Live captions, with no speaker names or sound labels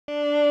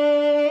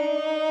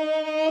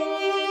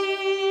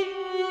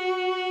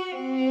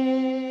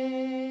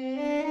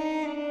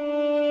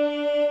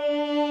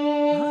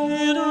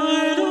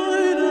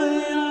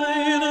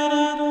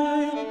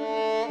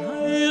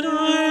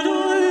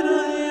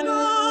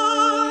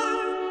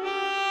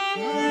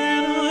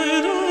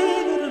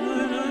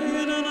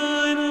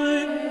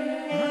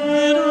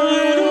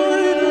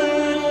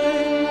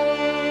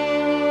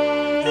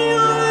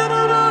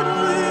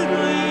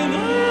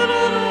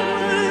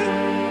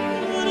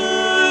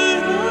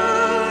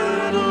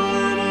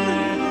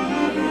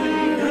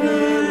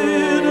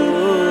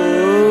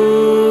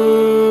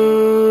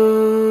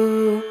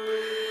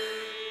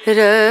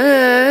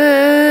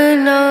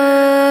रना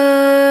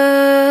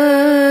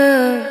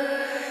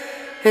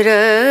रना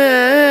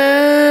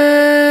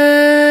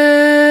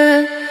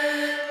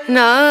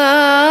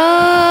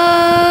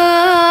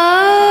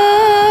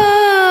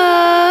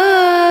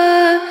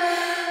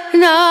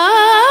ना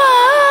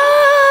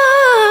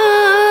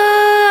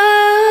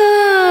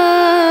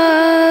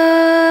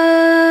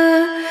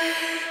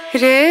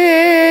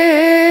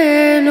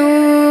रेनु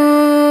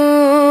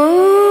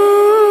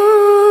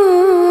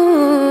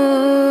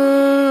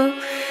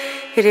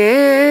रे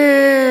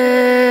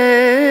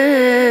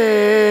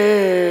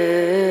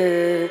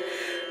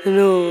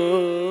नो।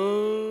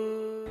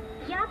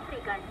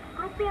 यात्रीगण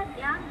कृपया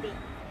ध्यान दें,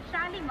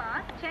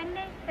 Shalimar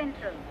Chennai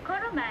central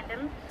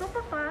कोरोमैंडल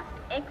superfast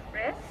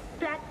express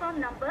platform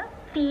number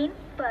 3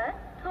 पर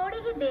थोड़ी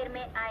ही देर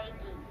में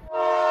आएगी।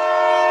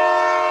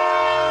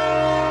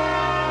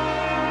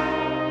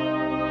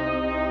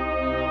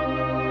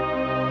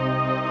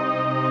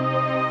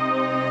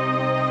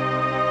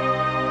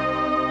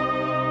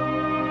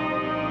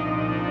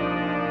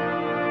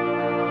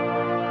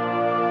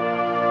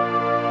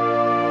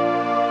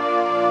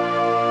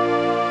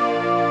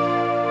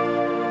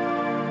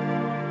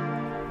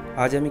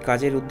 আজ আমি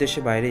কাজের উদ্দেশ্যে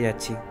বাইরে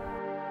যাচ্ছি,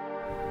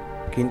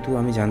 কিন্তু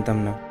আমি জানতাম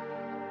না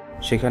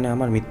সেখানে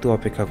আমার মৃত্যু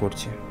অপেক্ষা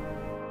করছে।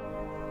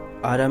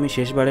 আর আমি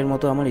শেষবারের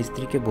মতো আমার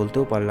স্ত্রীকে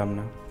বলতেও পারলাম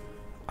না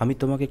আমি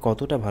তোমাকে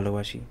কতটা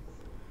ভালোবাসি।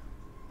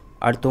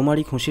 আর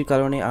তোমারই খুশির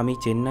কারণে আমি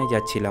চেন্নাই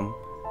যাচ্ছিলাম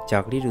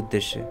চাকরির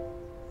উদ্দেশ্যে।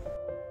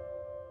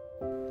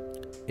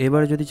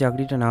 এবার যদি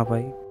চাকরিটা না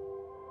পাই,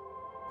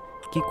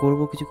 কি করব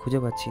কিছু খুঁজে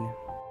পাচ্ছি না।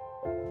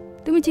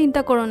 তুমি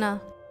চিন্তা করো না,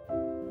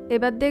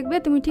 এবার দেখবে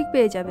তুমি ঠিক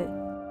পেয়ে যাবে।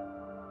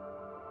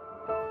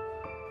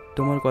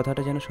 তোমার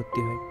কথাটা যেন সত্যি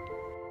হয়।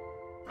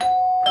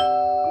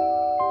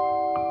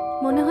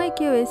 মনে হয়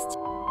কেউ এসছে।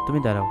 তুমি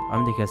দাঁড়াও,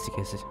 আমি দেখে আসছি কে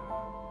এসেছে।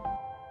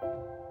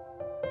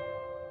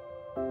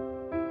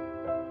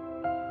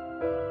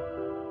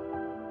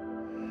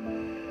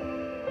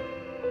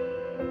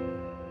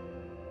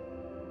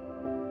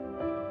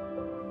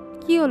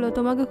 কি হলো,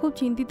 তোমাকে খুব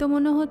চিন্তিত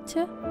মনে হচ্ছে?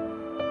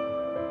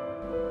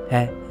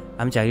 হ্যাঁ,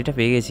 আমি চাকরিটা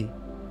পেয়ে গেছি।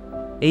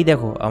 এই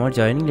দেখো আমার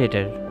জয়েনিং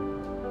লেটার।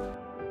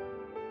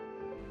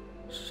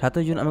 7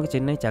 জুন আমাকে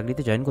চেন্নাই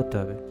চাকরিতে জয়েন করতে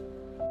হবে।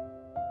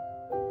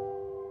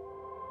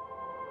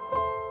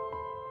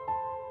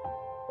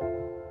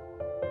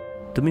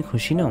 তুমি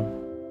খুশি নাও?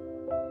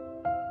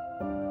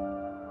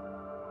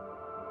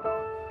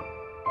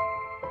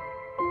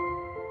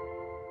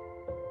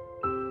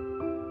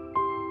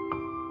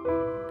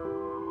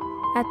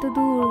 এত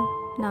দূর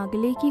না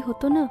গেলেই কি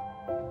হতো না?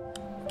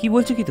 কি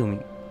বলছো কি তুমি?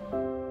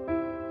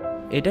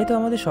 এটাই তো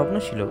আমাদের স্বপ্ন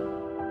ছিল।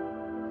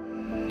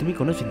 তুমি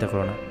কোনো চিন্তা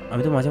করো না,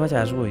 আমি তো মাঝে মাঝে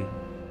আসবোই।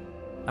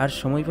 আর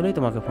সময় পেলেই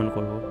তোমাকে ফোন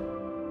করব।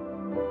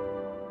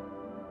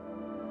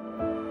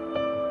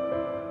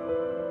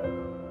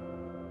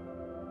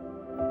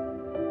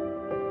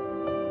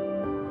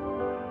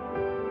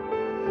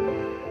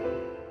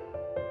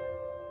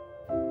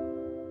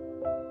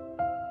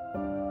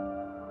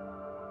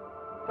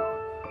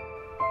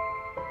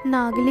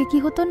 না গেলে কি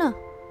হতো না?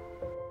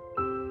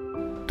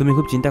 তুমি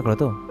খুব চিন্তা করো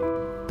তো,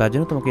 তার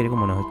জন্য তোমাকে এরকম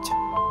মনে হচ্ছে।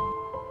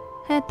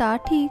 হ্যাঁ তা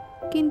ঠিক,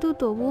 কিন্তু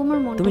তবুও আমার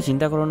মনে। তুমি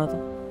চিন্তা করো না তো,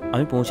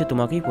 আমি পৌঁছে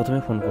তোমাকেই প্রথমে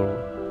ফোন করব।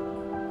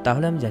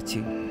 তাহলে আমি যাচ্ছি,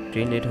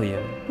 ট্রেন লেট হয়ে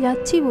যাবে।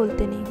 যাচ্ছি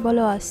বলতে নেই,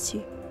 বলো আসছি।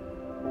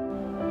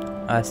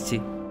 আসছি।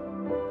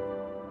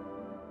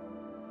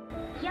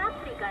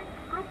 यात्रीगण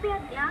कृपया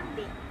ध्यान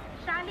दें,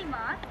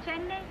 Shalimar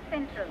Chennai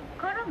central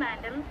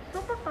कोरोमैंडल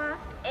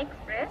superfast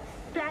express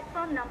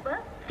platform number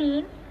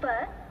 3 पर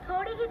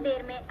थोड़ी ही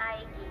देर में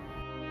आएगी।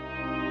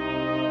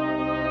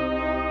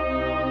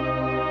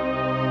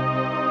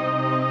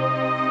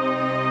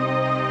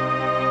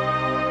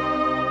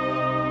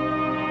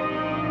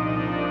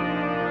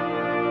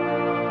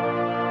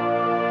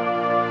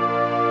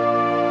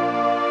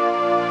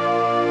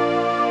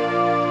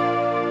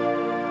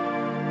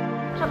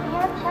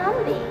 कृपया ध्यान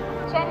दें,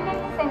 Chennai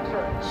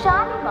central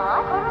Shalimar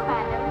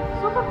कोरोमैंडल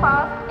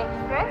superfast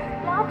express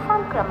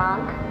platform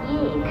क्रमांक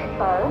 1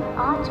 पर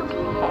आ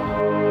चुकी है।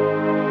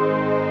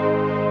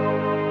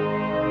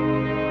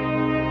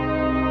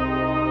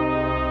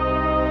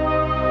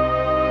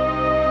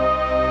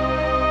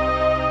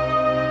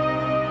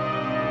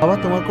 বাবা,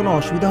 তোমার কোনো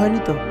অসুবিধা হয়নি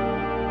তো?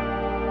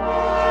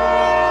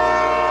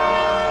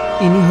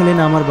 ইনি হলেন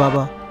আমার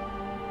বাবা।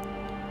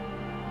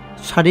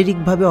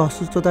 শারীরিকভাবে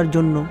অসুস্থতার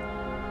জন্য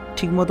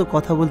ঠিকমতো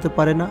কথা বলতে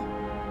পারে না,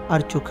 আর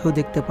চোখেও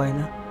দেখতে পায়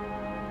না।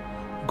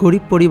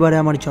 গরিব পরিবারে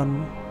আমার জন্ম।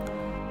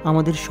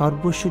 আমাদের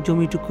সর্বস্ব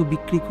জমিটুকু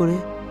বিক্রি করে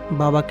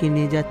বাবাকে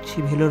নিয়ে যাচ্ছি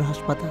ভেলোর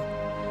হাসপাতাল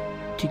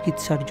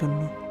চিকিৎসার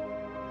জন্য।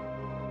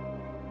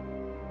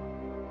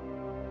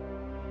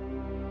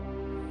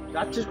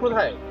 যাচ্ছিস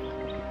কোথায়?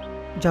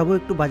 যাব,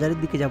 একটু বাজারের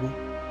দিকে যাব।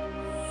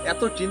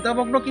 এত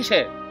চিন্তামগ্ন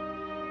কিসে?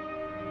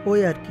 ওই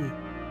আর কি,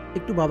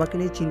 একটু বাবাকে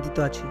নিয়ে চিন্তিত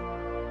আছি।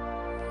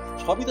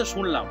 সবই তো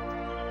শুনলাম,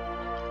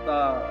 তা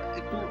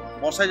একটু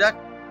বসা যাক,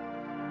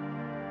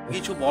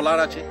 কিছু বলার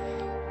আছে।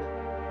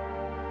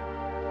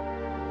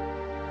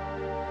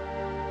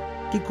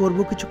 কি করব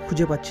কিছু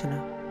খুঁজে পাচ্ছি না।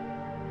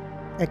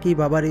 একই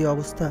বাবার এই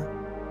অবস্থা,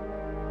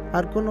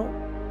 আর কোনো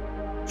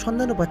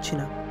সন্ধানও পাচ্ছি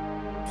না।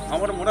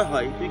 আমার মনে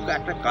হয় তুই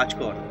একটা কাজ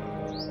কর,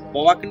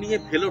 বাবাকে নিয়ে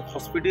ভেলোর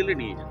হসপিটালে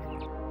নিয়ে যা।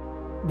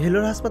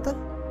 ভেলোর হাসপাতাল?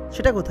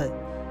 সেটা কোথায়?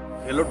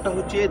 ভেলোরটা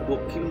হচ্ছে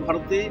দক্ষিণ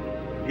ভারতে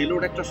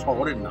ভেলোর একটা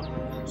শহরের নাম।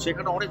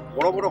 সেখানে অনেক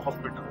বড় বড়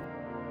হসপিটাল,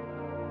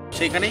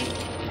 সেখানেই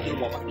তোর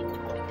বাবাকে।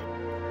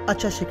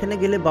 আচ্ছা, সেখানে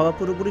গেলে বাবা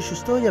পুরোপুরি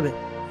সুস্থ হয়ে যাবে?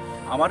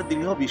 আমার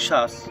দৃঢ়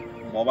বিশ্বাস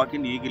বাবাকে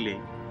নিয়ে গেলে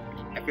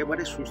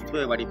একেবারে সুস্থ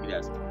হয়ে বাড়ি ফিরে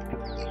আসবে।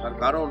 তার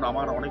কারণ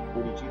আমার অনেক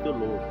পরিচিত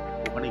লোক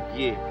ওখানে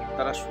গিয়ে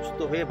তারা সুস্থ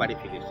হয়ে বাড়ি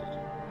ফিরে এসেছে।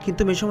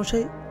 কিন্তু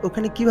মেসমশাই,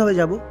 ওখানে কিভাবে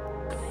যাব?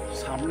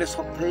 সামনের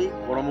সপ্তাহে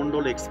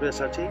করমণ্ডল এক্সপ্রেস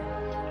আছে,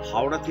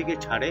 হাওড়া থেকে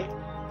ছাড়ে,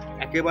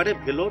 একেবারে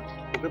ভেলোর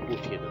ওকে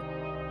পৌঁছিয়ে দেবে।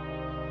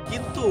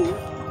 কিন্তু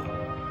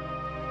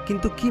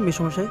কিন্তু কি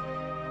মেসমশাই?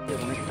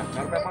 অনেক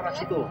টাকার ব্যাপার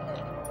আছে তো।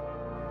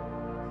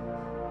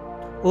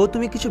 ও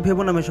তুমি কিছু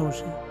ভেবো না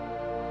মেসমশাই,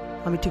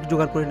 আমি ঠিক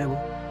জোগাড় করে নেব।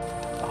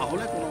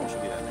 তাহলে কোনো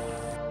অসুবিধা নেই।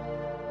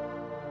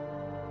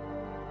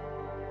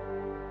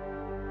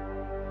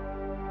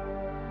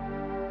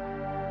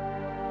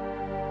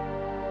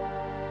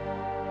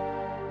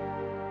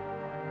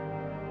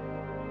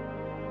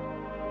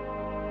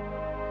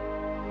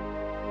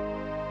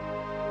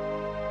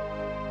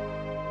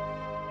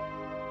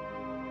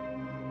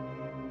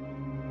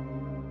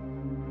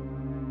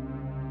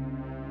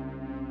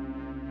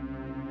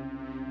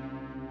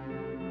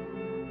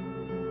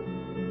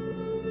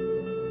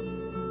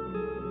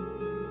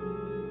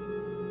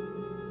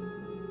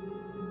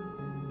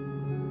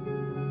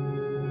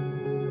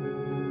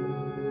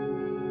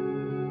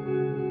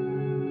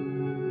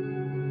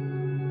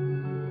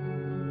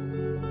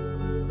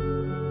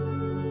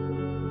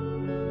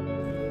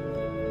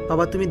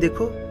 বাবা তুমি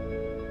দেখো,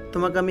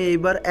 তোমাকে আমি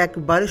এইবার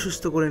একবারে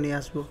সুস্থ করে নিয়ে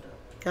আসবো,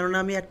 কেননা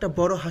আমি একটা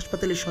বড়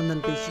হাসপাতালের সন্ধান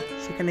পেয়েছি।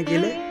 সেখানে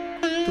গেলে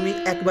তুমি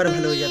একবার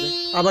ভালো হয়ে যাবে,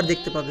 আবার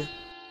দেখতে পাবে।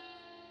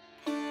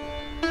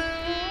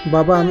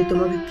 বাবা আমি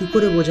তোমাকে কি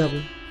করে বোঝাবো,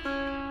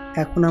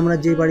 এখন আমরা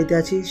যে বাড়িতে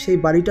আছি সেই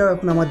বাড়িটাও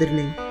এখন আমাদের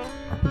নেই।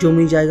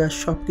 জমি জায়গা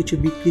সব কিছু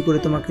বিক্রি করে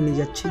তোমাকে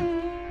নিয়ে যাচ্ছি।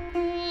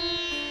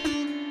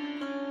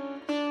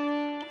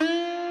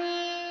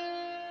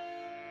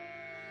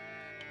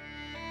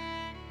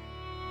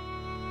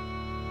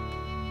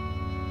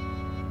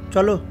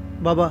 চলো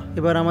বাবা,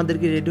 এবার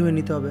আমাদেরকে রেডি হয়ে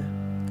নিতে হবে,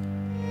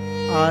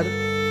 আর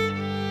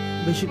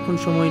বেশিক্ষণ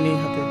সময় নেই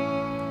হাতে।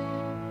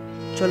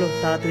 চলো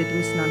তাড়াতাড়ি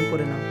তুমি স্নান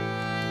করে নাও।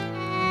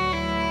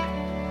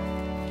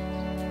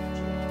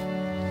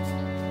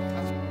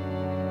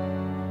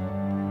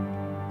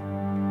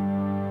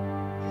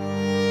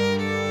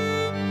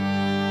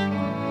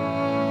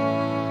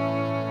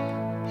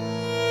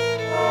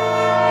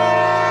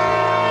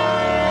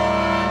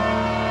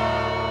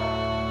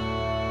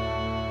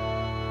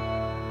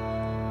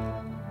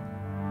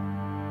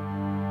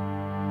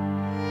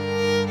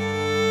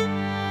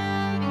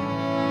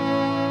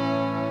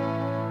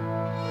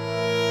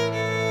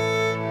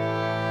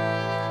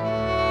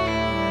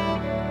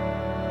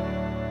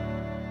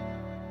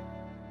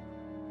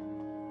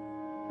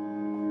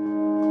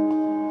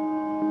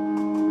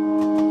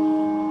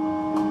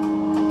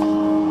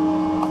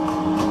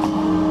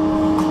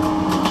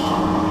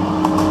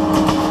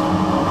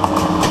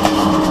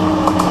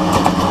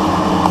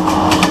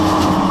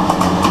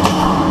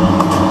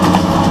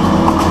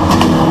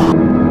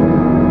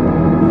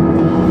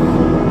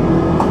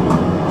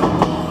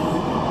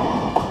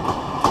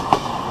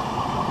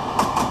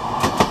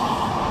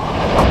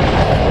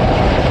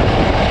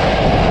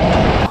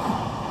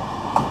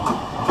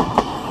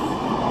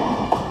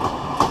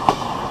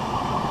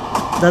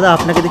 দাদা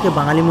আপনাকে দেখে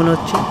বাঙালি মনে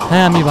হচ্ছে।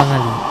 হ্যাঁ আমি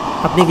বাঙালি।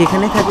 আপনি কি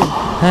এখানেই থাকেন?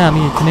 হ্যাঁ আমি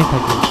এখানেই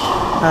থাকি।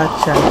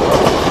 আচ্ছা,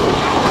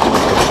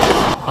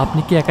 আপনি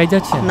কি একাই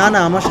যাচ্ছেন? না না,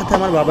 আমার সাথে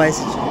আমার বাবা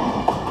এসেছে।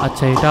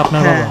 আচ্ছা, এটা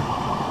আপনার বাবা?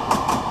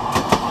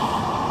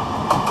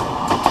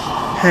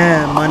 হ্যাঁ,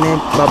 মানে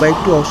বাবা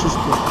একটু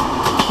অসুস্থ,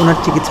 ওনার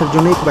চিকিৎসার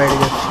জন্যই বাইরে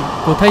যাচ্ছি।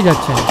 কোথায়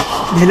যাচ্ছেন?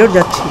 ভেলোর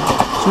যাচ্ছি,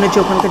 শুনেছি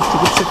ওখানকার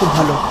চিকিৎসা খুব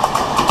ভালো।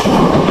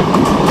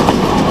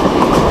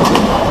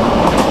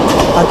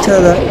 আচ্ছা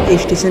দাদা, এই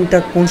স্টেশনটা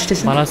কোন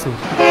স্টেশন? বালাসোর।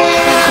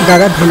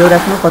 দাদা ভেলোর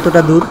এখনো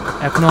কতটা দূর?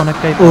 এখনো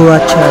অনেকটাই। ও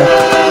আচ্ছা।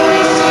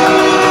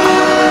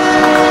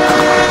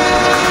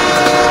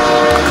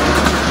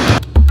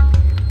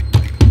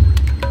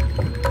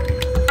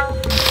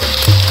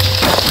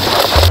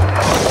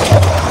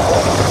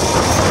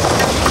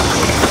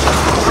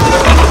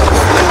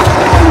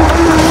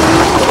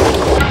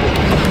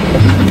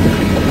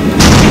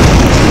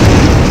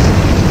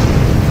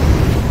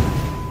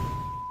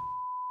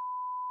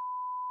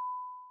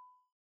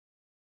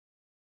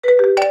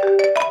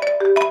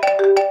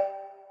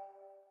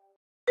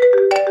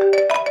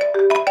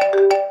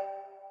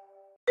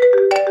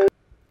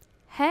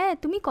 হ্যাঁ,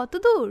 তুমি কত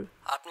দূর?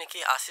 আপনি কি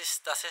আশিস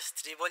দাসের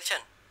স্ত্রী বলছেন?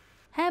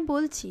 হ্যাঁ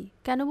বলছি,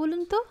 কেন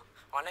বলুন তো?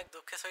 অনেক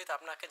দুঃখের সহিত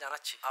আপনাকে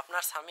জানাচ্ছি,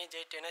 আপনার স্বামী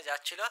যেই ট্রেনে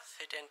যাচ্ছিল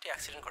সেই ট্রেনটি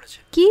অ্যাক্সিডেন্ট করেছে।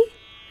 কি?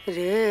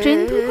 ট্রেন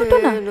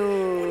দুর্ঘটনা?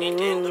 উনি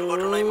ট্রেন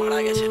দুর্ঘটনায় মারা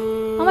গেছেন।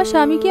 আমার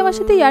স্বামী কি আমার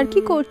সাথে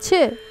ইয়ার্কি করছে?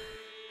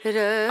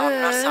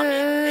 আপনার স্বামী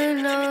এই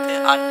পৃথিবীতে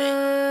আর নেই।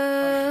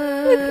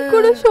 এ কি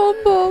করে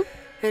সম্ভব?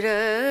 আমি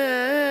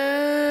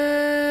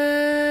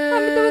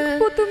তোমাকে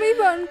প্রথমেই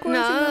বারণ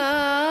করেছিলাম,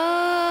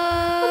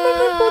 আমার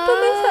মন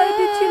প্রথমেই সায়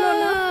দিচ্ছিল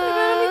না,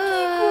 এবার আমি কি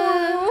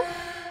করবো?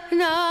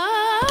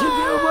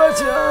 কেউ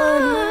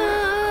বাঁচান,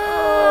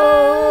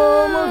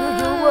 আমাকে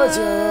কেউ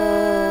বাঁচান।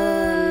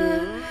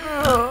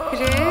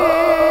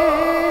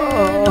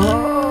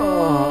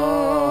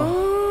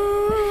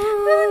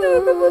 আমি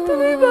তোমাকে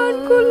প্রথমেই বারণ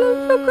করলাম,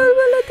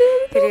 সকালবেলাতে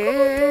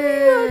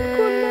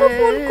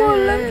ফোন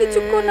করলাম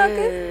কিছুক্ষণ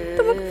আগে,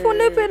 তোমাকে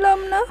ফোনে পেলাম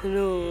না।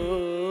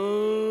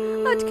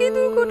 আজকে এই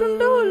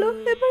দুর্ঘটনাটা হলো,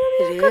 এবার আমি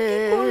একা কি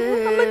করবো?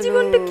 আমার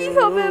জীবনটা কি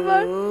হবে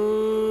এবার?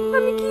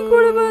 আমি কি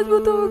করে বাঁচবো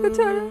তোমাকে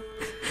ছাড়া?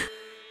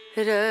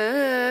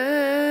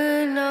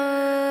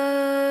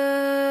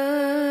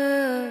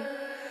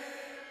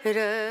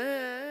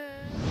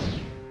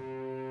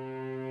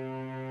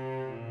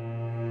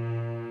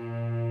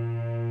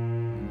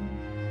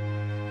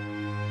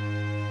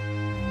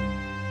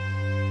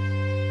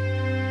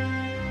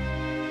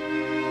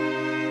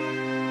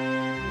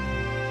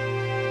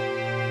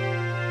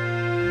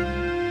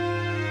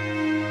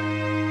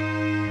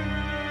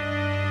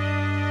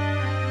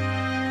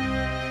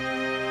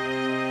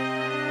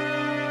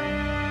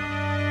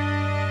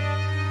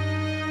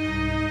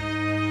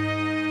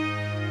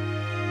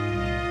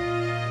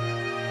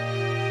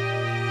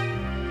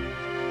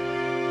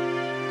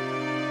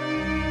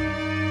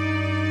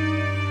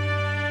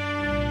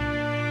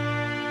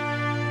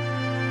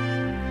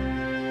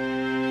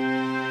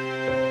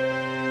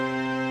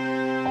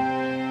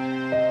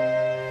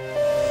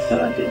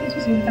 কিছু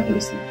চিন্তা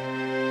করিস না,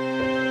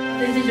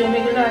 যে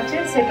জমিগুলো আছে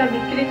সেটা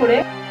বিক্রি করে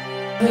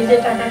আমি যে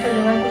টাকাটা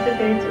জোগাড় করতে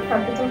পেরেছি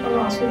তাতে তো কোনো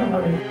অসুবিধা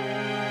হবে না।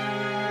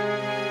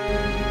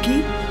 কি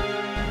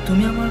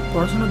তুমি আমার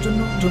পড়াশোনার জন্য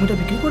জমিটা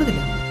বিক্রি করে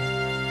দিলে?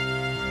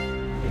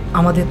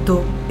 আমাদের তো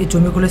এই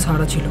জমিগুলো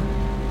সারা ছিল,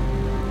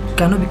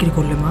 কেন বিক্রি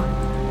করলে মা?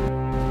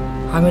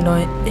 আমি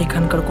নয়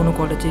এখানকার কোনো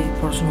কলেজে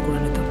পড়াশোনা করে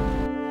নিতাম।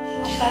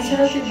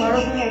 তাছাড়া তুই বড়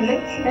হয়ে এলে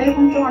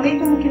এরকম তো অনেক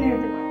জমি কিনে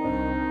নিতে পারবি।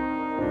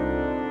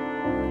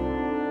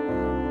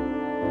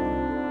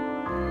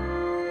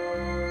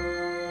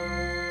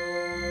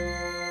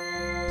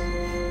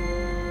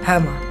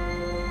 হ্যাঁ মা,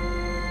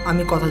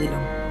 আমি কথা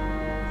দিলাম,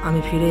 আমি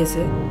ফিরে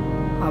এসে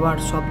আবার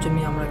সব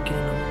জমি আমরা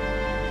কিনে নেব।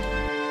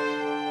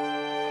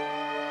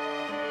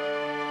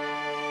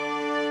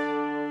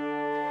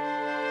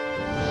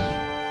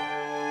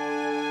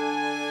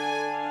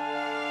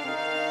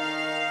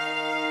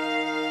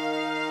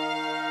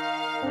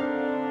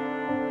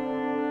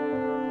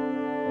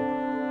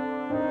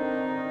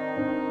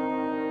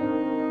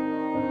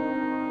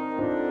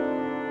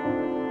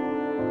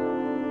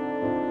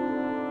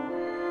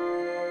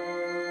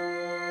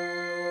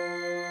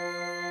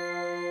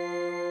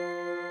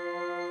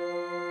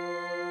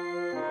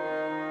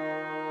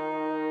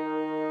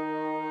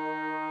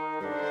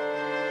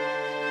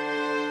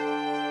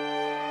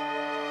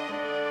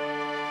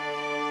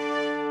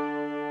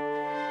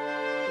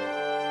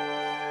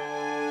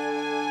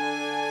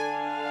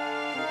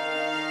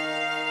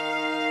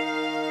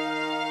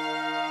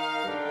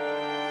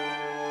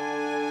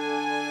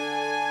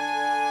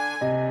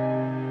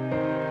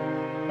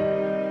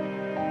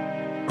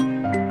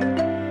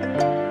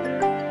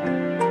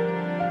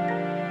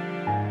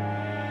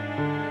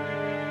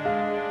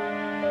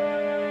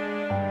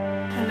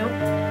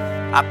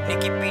 আপনি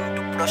কি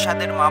পিন্টু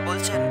প্রসাদের মা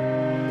বলছেন?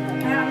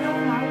 হ্যাঁ, আমি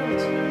ওর মা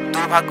বলছি।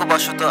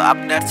 দুর্ভাগ্যবশত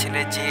আপনার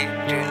ছেলে যে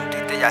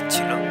ট্রেনটিতে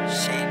যাচ্ছিল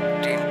সেই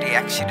ট্রেনটি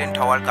অ্যাক্সিডেন্ট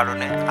হওয়ার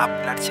কারণে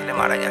আপনার ছেলে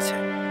মারা গেছে।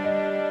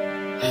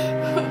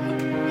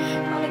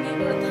 আমি কি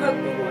করে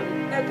থাকবো বল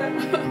একা?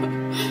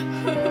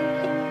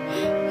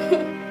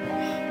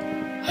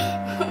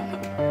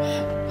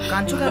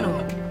 কাঁদছো কেন?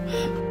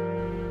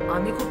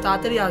 আমি খুব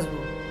তাড়াতাড়ি আসবো,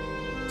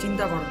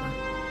 চিন্তা করো না।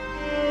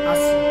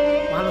 আসছি,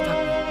 ভালো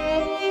থাকবে।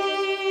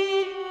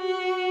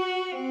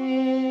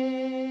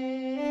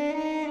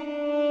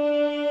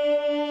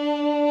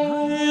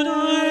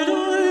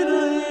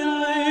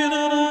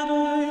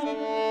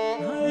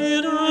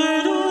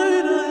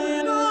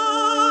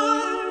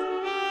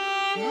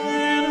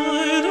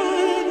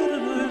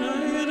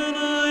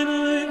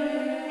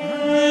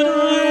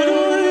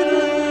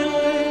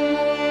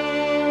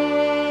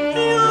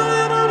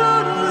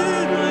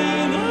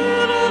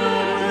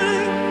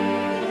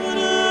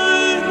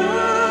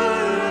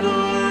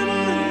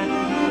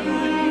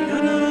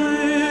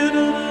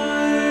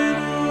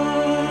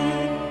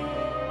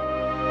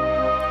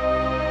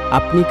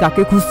 আপনি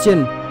কাকে খুঁজছেন?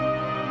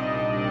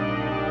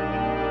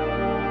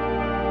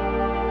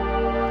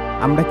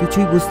 আমরা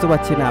কিছুই বুঝতে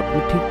পারছি না, আপনি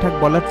ঠিকঠাক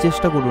বলার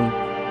চেষ্টা করুন।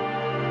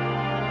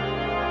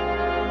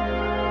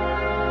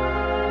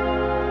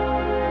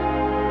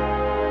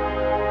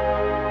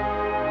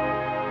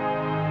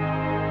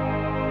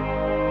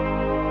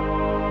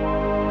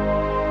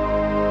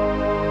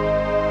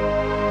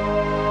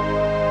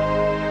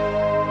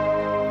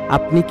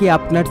 আপনি কি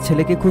আপনার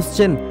ছেলেকে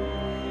খুঁজছেন?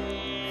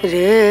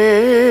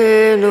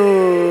 রেনু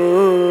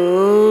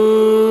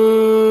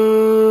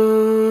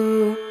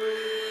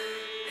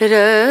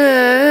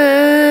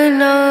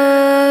রেনা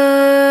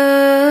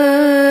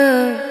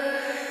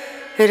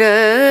रे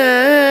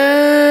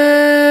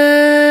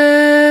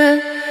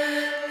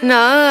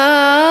ना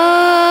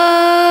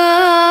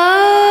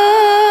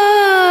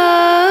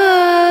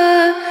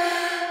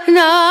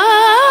ना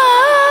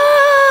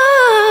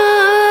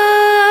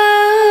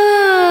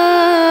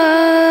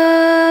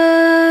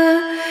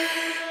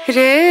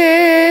रे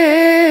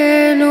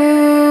नु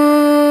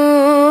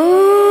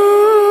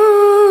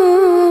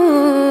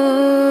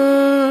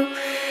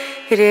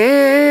रे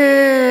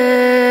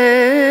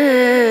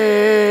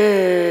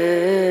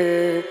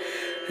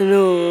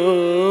नो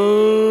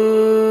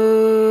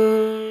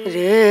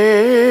रे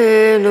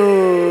नो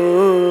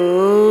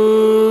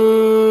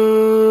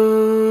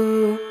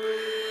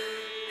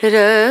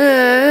रे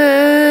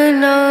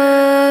ना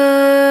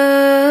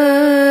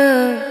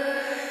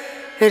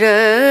रे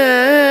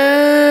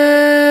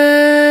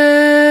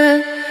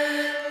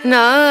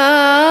ना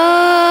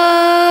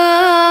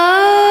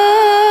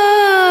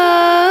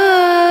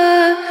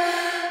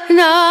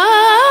ना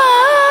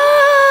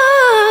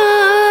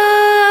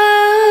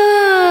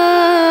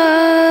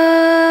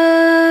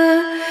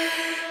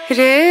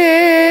रे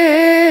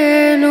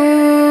नु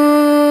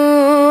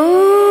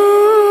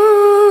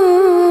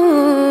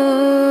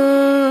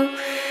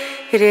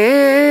रे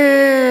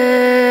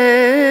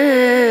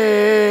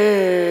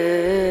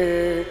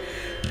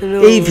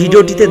এই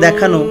ভিডিওটিতে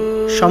দেখানো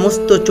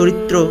সমস্ত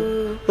চরিত্র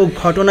ও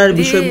ঘটনার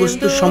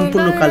বিষয়বস্তু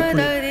সম্পূর্ণ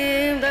কাল্পনিক।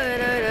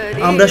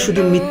 আমরা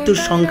শুধু মৃত্যুর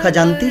সংখ্যা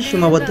জানতেই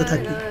সীমাবদ্ধ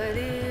থাকি।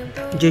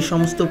 যে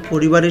সমস্ত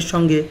পরিবারের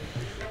সঙ্গে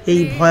এই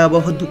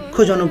ভয়াবহ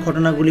দুঃখজনক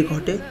ঘটনাগুলি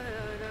ঘটে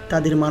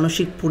তাদের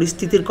মানসিক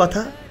পরিস্থিতির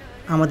কথা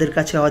আমাদের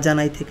কাছে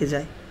অজানাই থেকে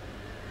যায়।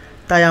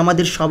 তাই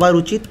আমাদের সবার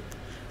উচিত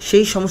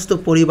সেই সমস্ত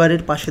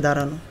পরিবারের পাশে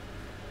দাঁড়ানো।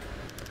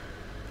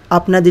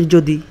 আপনাদের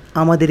যদি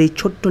আমাদের এই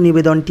ছোট্ট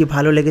নিবেদনটি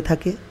ভালো লেগে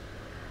থাকে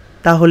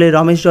তাহলে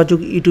রমেশ রজক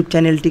ইউটিউব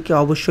চ্যানেলটিকে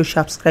অবশ্যই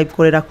সাবস্ক্রাইব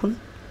করে রাখুন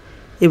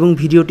এবং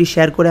ভিডিওটি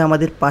শেয়ার করে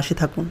আমাদের পাশে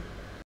থাকুন।